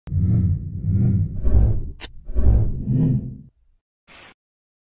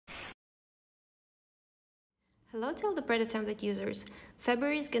Hello to all the Prêt-à-Template users.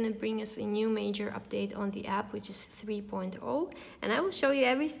 February is going to bring us a new major update on the app, which is 3.0, and I will show you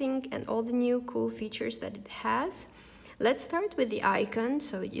everything and all the new cool features that it has. Let's start with the icon.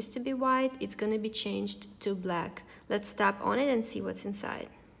 So it used to be white, it's going to be changed to black. Let's tap on it and see what's inside.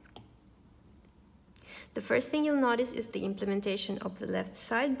 The first thing you'll notice is the implementation of the left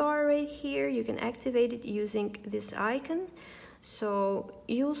sidebar right here. You can activate it using this icon. So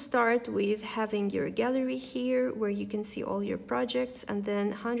you'll start with having your gallery here where you can see all your projects and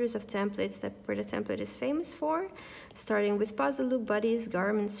then hundreds of templates that Prêt-à-Template is famous for, starting with puzzle look, buddies,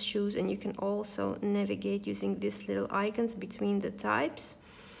 garments, shoes, and you can also navigate using these little icons between the types.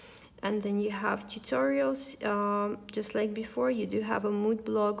 And then you have tutorials, just like before. You do have a mood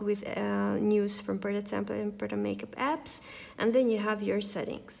blog with news from Prêt-à-Template and Prêt-à-Makeup apps, and then you have your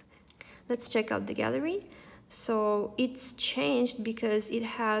settings. Let's check out the gallery. So it's changed because it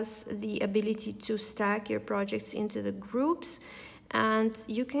has the ability to stack your projects into the groups, and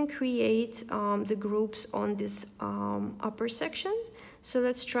you can create the groups on this upper section. So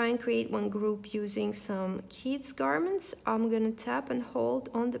let's try and create one group using some kids garments. I'm gonna tap and hold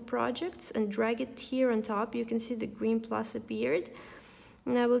on the projects and drag it here on top. You can see the green plus appeared.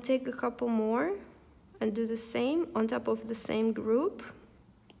 And I will take a couple more and do the same on top of the same group.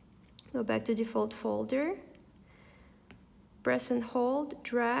 Go back to default folder. Press and hold,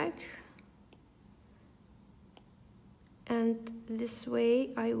 drag, and this way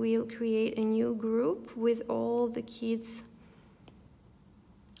I will create a new group with all the kids'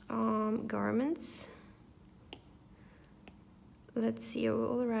 garments. Let's see,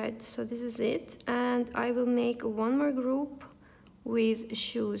 all right, so this is it, and I will make one more group with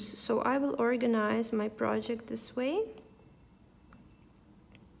shoes. So I will organize my project this way.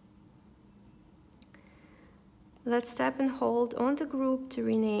 Let's tap and hold on the group to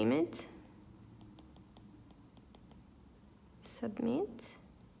rename it. Submit.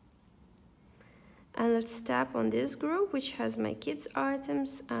 And let's tap on this group, which has my kids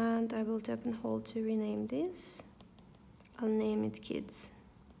items, and I will tap and hold to rename this. I'll name it kids.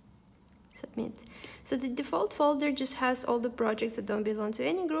 Submit. So the default folder just has all the projects that don't belong to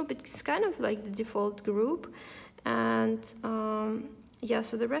any group. It's kind of like the default group. And yeah,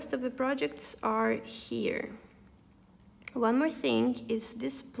 so the rest of the projects are here. One more thing is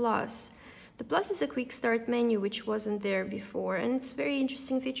this plus. The plus is a quick start menu, which wasn't there before, and it's a very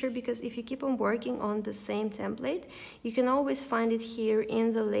interesting feature because if you keep on working on the same template, you can always find it here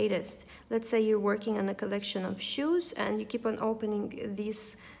in the latest. Let's say you're working on a collection of shoes and you keep on opening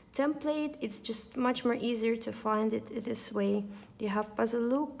this template. It's just much more easier to find it this way. You have puzzle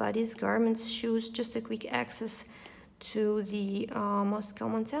look, buddies, garments, shoes, just a quick access to the most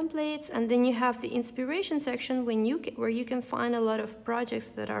common templates, and then you have the inspiration section where you can find a lot of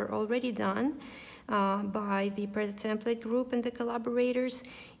projects that are already done by the Prêt-à-Template group and the collaborators.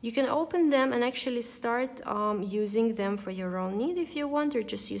 You can open them and actually start using them for your own need if you want, or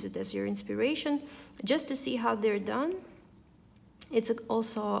just use it as your inspiration just to see how they're done. It's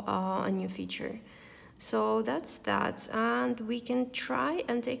also a new feature. So that's that, and we can try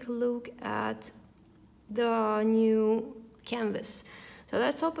and take a look at the new canvas. So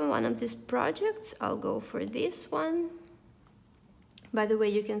let's open one of these projects. I'll go for this one. By the way,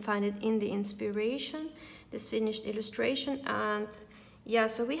 you can find it in the inspiration, this finished illustration. And yeah,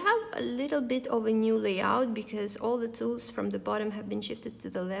 so we have a little bit of a new layout because all the tools from the bottom have been shifted to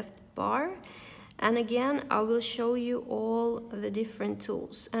the left bar. And again, I will show you all the different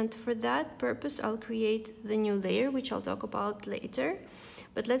tools. And for that purpose, I'll create the new layer, which I'll talk about later.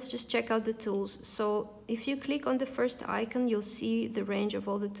 But let's just check out the tools. So if you click on the first icon, you'll see the range of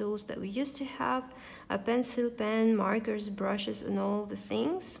all the tools that we used to have. A pencil, pen, markers, brushes, and all the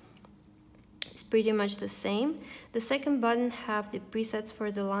things. It's pretty much the same. The second button have the presets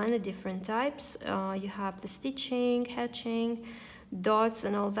for the line, the different types. You have the stitching, hatching, dots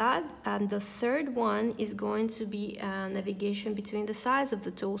and all that, and the third one is going to be a navigation between the sides of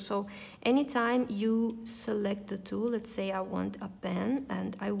the tool. So anytime you select the tool, let's say I want a pen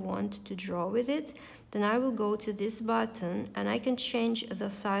and I want to draw with it, then I will go to this button and I can change the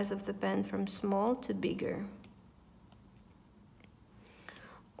size of the pen from small to bigger.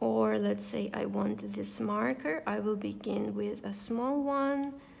 Or let's say I want this marker, I will begin with a small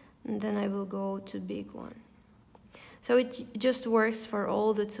one and then I will go to big one. So it just works for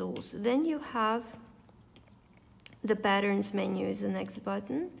all the tools. Then you have the patterns menu is the next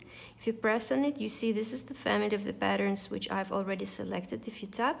button. If you press on it, you see this is the family of the patterns which I've already selected. If you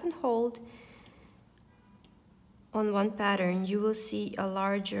tap and hold on one pattern, you will see a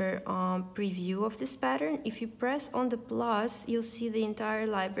larger preview of this pattern. If you press on the plus, you'll see the entire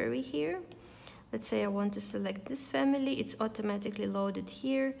library here. Let's say I want to select this family, it's automatically loaded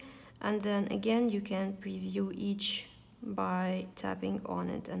here, and then again you can preview each by tapping on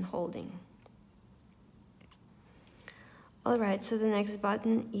it and holding. Alright, so the next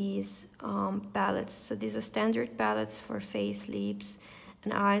button is palettes. So these are standard palettes for face, lips,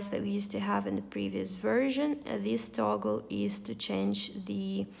 and eyes that we used to have in the previous version. This toggle is to change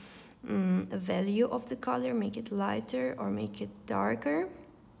the value of the color, make it lighter or make it darker.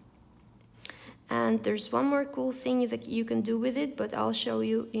 And there's one more cool thing that you can do with it, but I'll show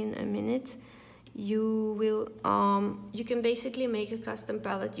you in a minute. You can basically make a custom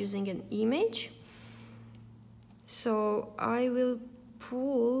palette using an image. So I will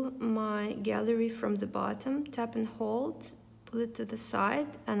pull my gallery from the bottom, tap and hold, pull it to the side,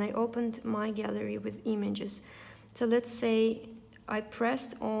 and I opened my gallery with images. So let's say I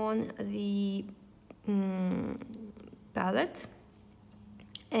pressed on the palette,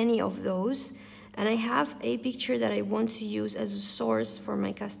 any of those, and I have a picture that I want to use as a source for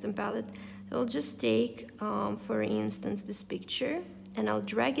my custom palette. So I'll just take, for instance, this picture, and I'll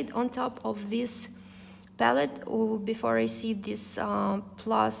drag it on top of this palette before I see this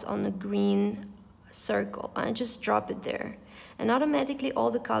plus on the green circle, and I just drop it there, and automatically all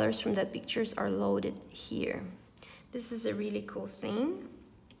the colors from that pictures are loaded here. This is a really cool thing.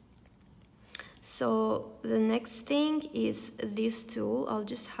 So the next thing is this tool. I'll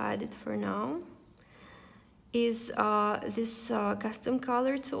just hide it for now. Is this custom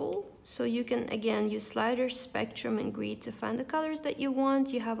color tool. So you can again use sliders, spectrum, and grid to find the colors that you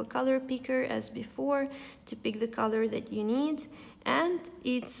want. You have a color picker as before to pick the color that you need, and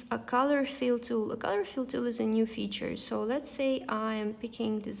it's a color fill tool. A color fill tool is a new feature. So let's say I am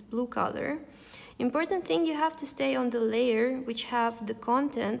picking this blue color. Important thing, you have to stay on the layer which have the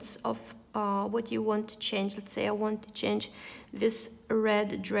contents of what you want to change. Let's say I want to change this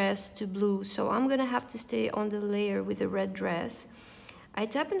red dress to blue, so I'm gonna have to stay on the layer with the red dress. I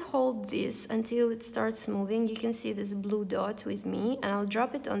tap and hold this until it starts moving. You can see this blue dot with me, and I'll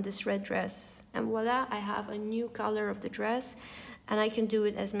drop it on this red dress, and voila, I have a new color of the dress, and I can do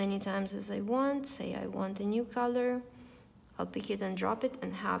it as many times as I want. Say I want a new color, I'll pick it and drop it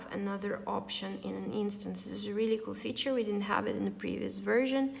and have another option in an instance. This is a really cool feature. We didn't have it in the previous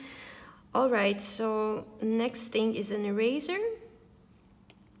version. Alright, so next thing is an eraser.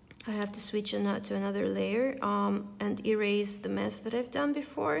 I have to switch to another layer and erase the mess that I've done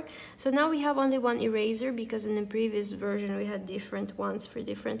before. So now we have only one eraser, because in the previous version we had different ones for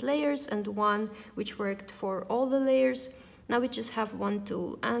different layers and one which worked for all the layers. Now we just have one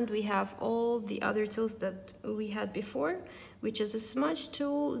tool, and we have all the other tools that we had before, which is a smudge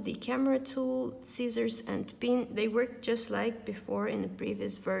tool, the camera tool, scissors, and pin. They work just like before in the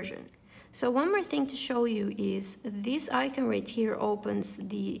previous version. So one more thing to show you is this icon right here opens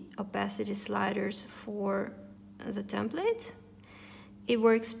the opacity sliders for the template. It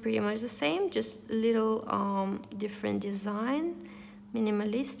works pretty much the same, just a little different design,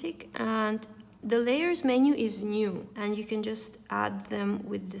 minimalistic, and the layers menu is new, and you can just add them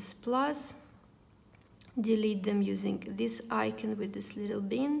with this plus, delete them using this icon with this little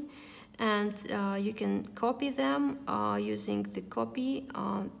bin, and you can copy them using the copy,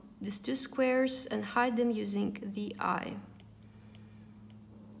 these two squares, and hide them using the eye.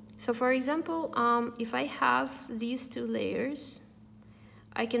 So for example, if I have these two layers,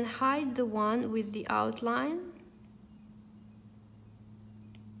 I can hide the one with the outline,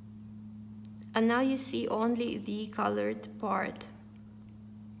 and now you see only the colored part.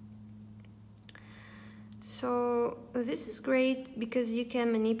 So this is great because you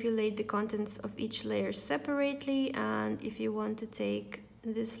can manipulate the contents of each layer separately, and if you want to take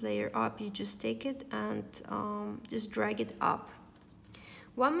this layer up, you just take it and just drag it up.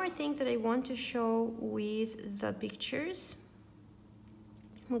 One more thing that I want to show with the pictures,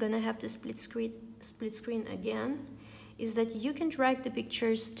 I'm gonna have to split screen again, is that you can drag the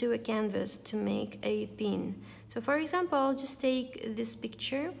pictures to a canvas to make a pin. So for example, I'll just take this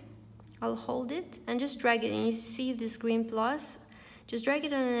picture, I'll hold it and just drag it, and you see this green plus, just drag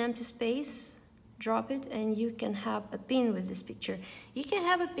it on an empty space, drop it, and you can have a pin with this picture. You can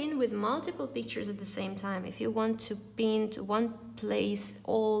have a pin with multiple pictures at the same time if you want to pin to one place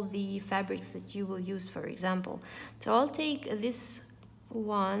all the fabrics that you will use, for example. So I'll take this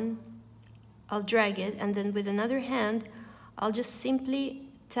one, I'll drag it, and then with another hand I'll just simply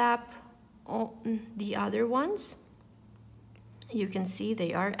tap on the other ones. You can see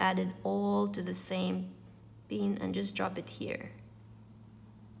they are added all to the same pin, and just drop it here.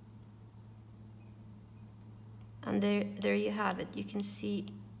 And there you have it. You can see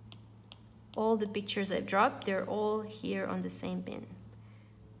all the pictures I've dropped, they're all here on the same pin.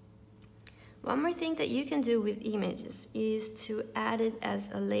 One more thing that you can do with images is to add it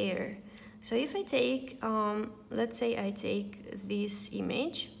as a layer. So if I take, let's say I take this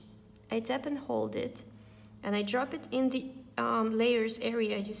image, I tap and hold it, and I drop it in the layers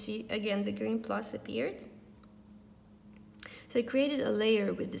area. You see again the green plus appeared. So I created a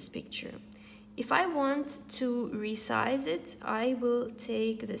layer with this picture. If I want to resize it, I will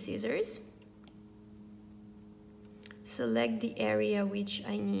take the scissors, select the area which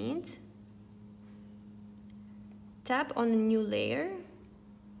I need, tap on a new layer,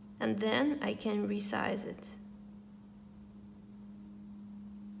 and then I can resize it.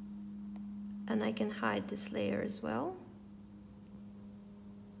 And I can hide this layer as well.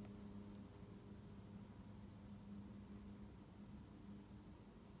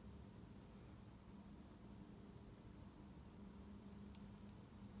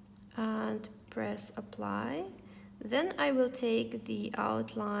 And press apply. Then I will take the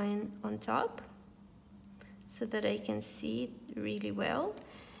outline on top so that I can see it really well.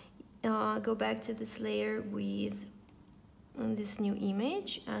 Go back to this layer with this new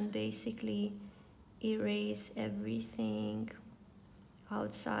image and basically erase everything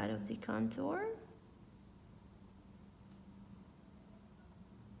outside of the contour.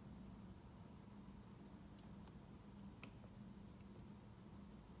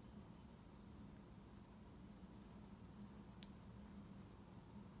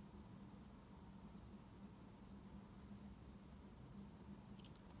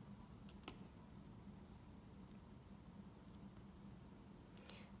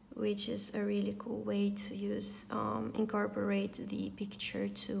 Which is a really cool way to use, incorporate the picture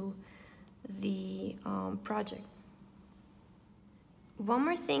to the project. One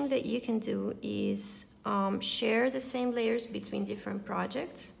more thing that you can do is share the same layers between different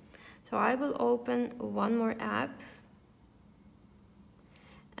projects. So I will open one more app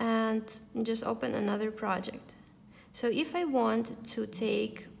and just open another project. So if I want to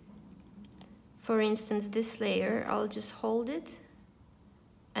take, for instance, this layer, I'll just hold it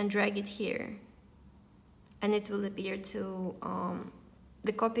and drag it here, and it will appear to,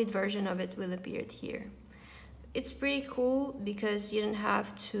 the copied version of it will appear here. It's pretty cool because you don't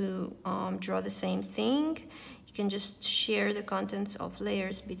have to draw the same thing. You can just share the contents of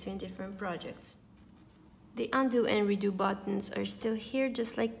layers between different projects. The undo and redo buttons are still here,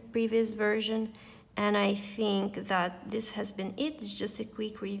 just like previous version, and I think that this has been it. It's just a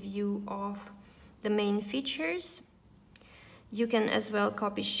quick review of the main features. You can as well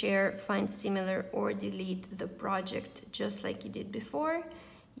copy, share, find similar, or delete the project just like you did before,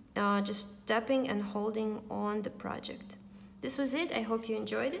 just tapping and holding on the project. This was it. I hope you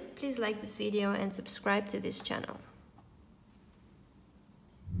enjoyed it. Please like this video and subscribe to this channel.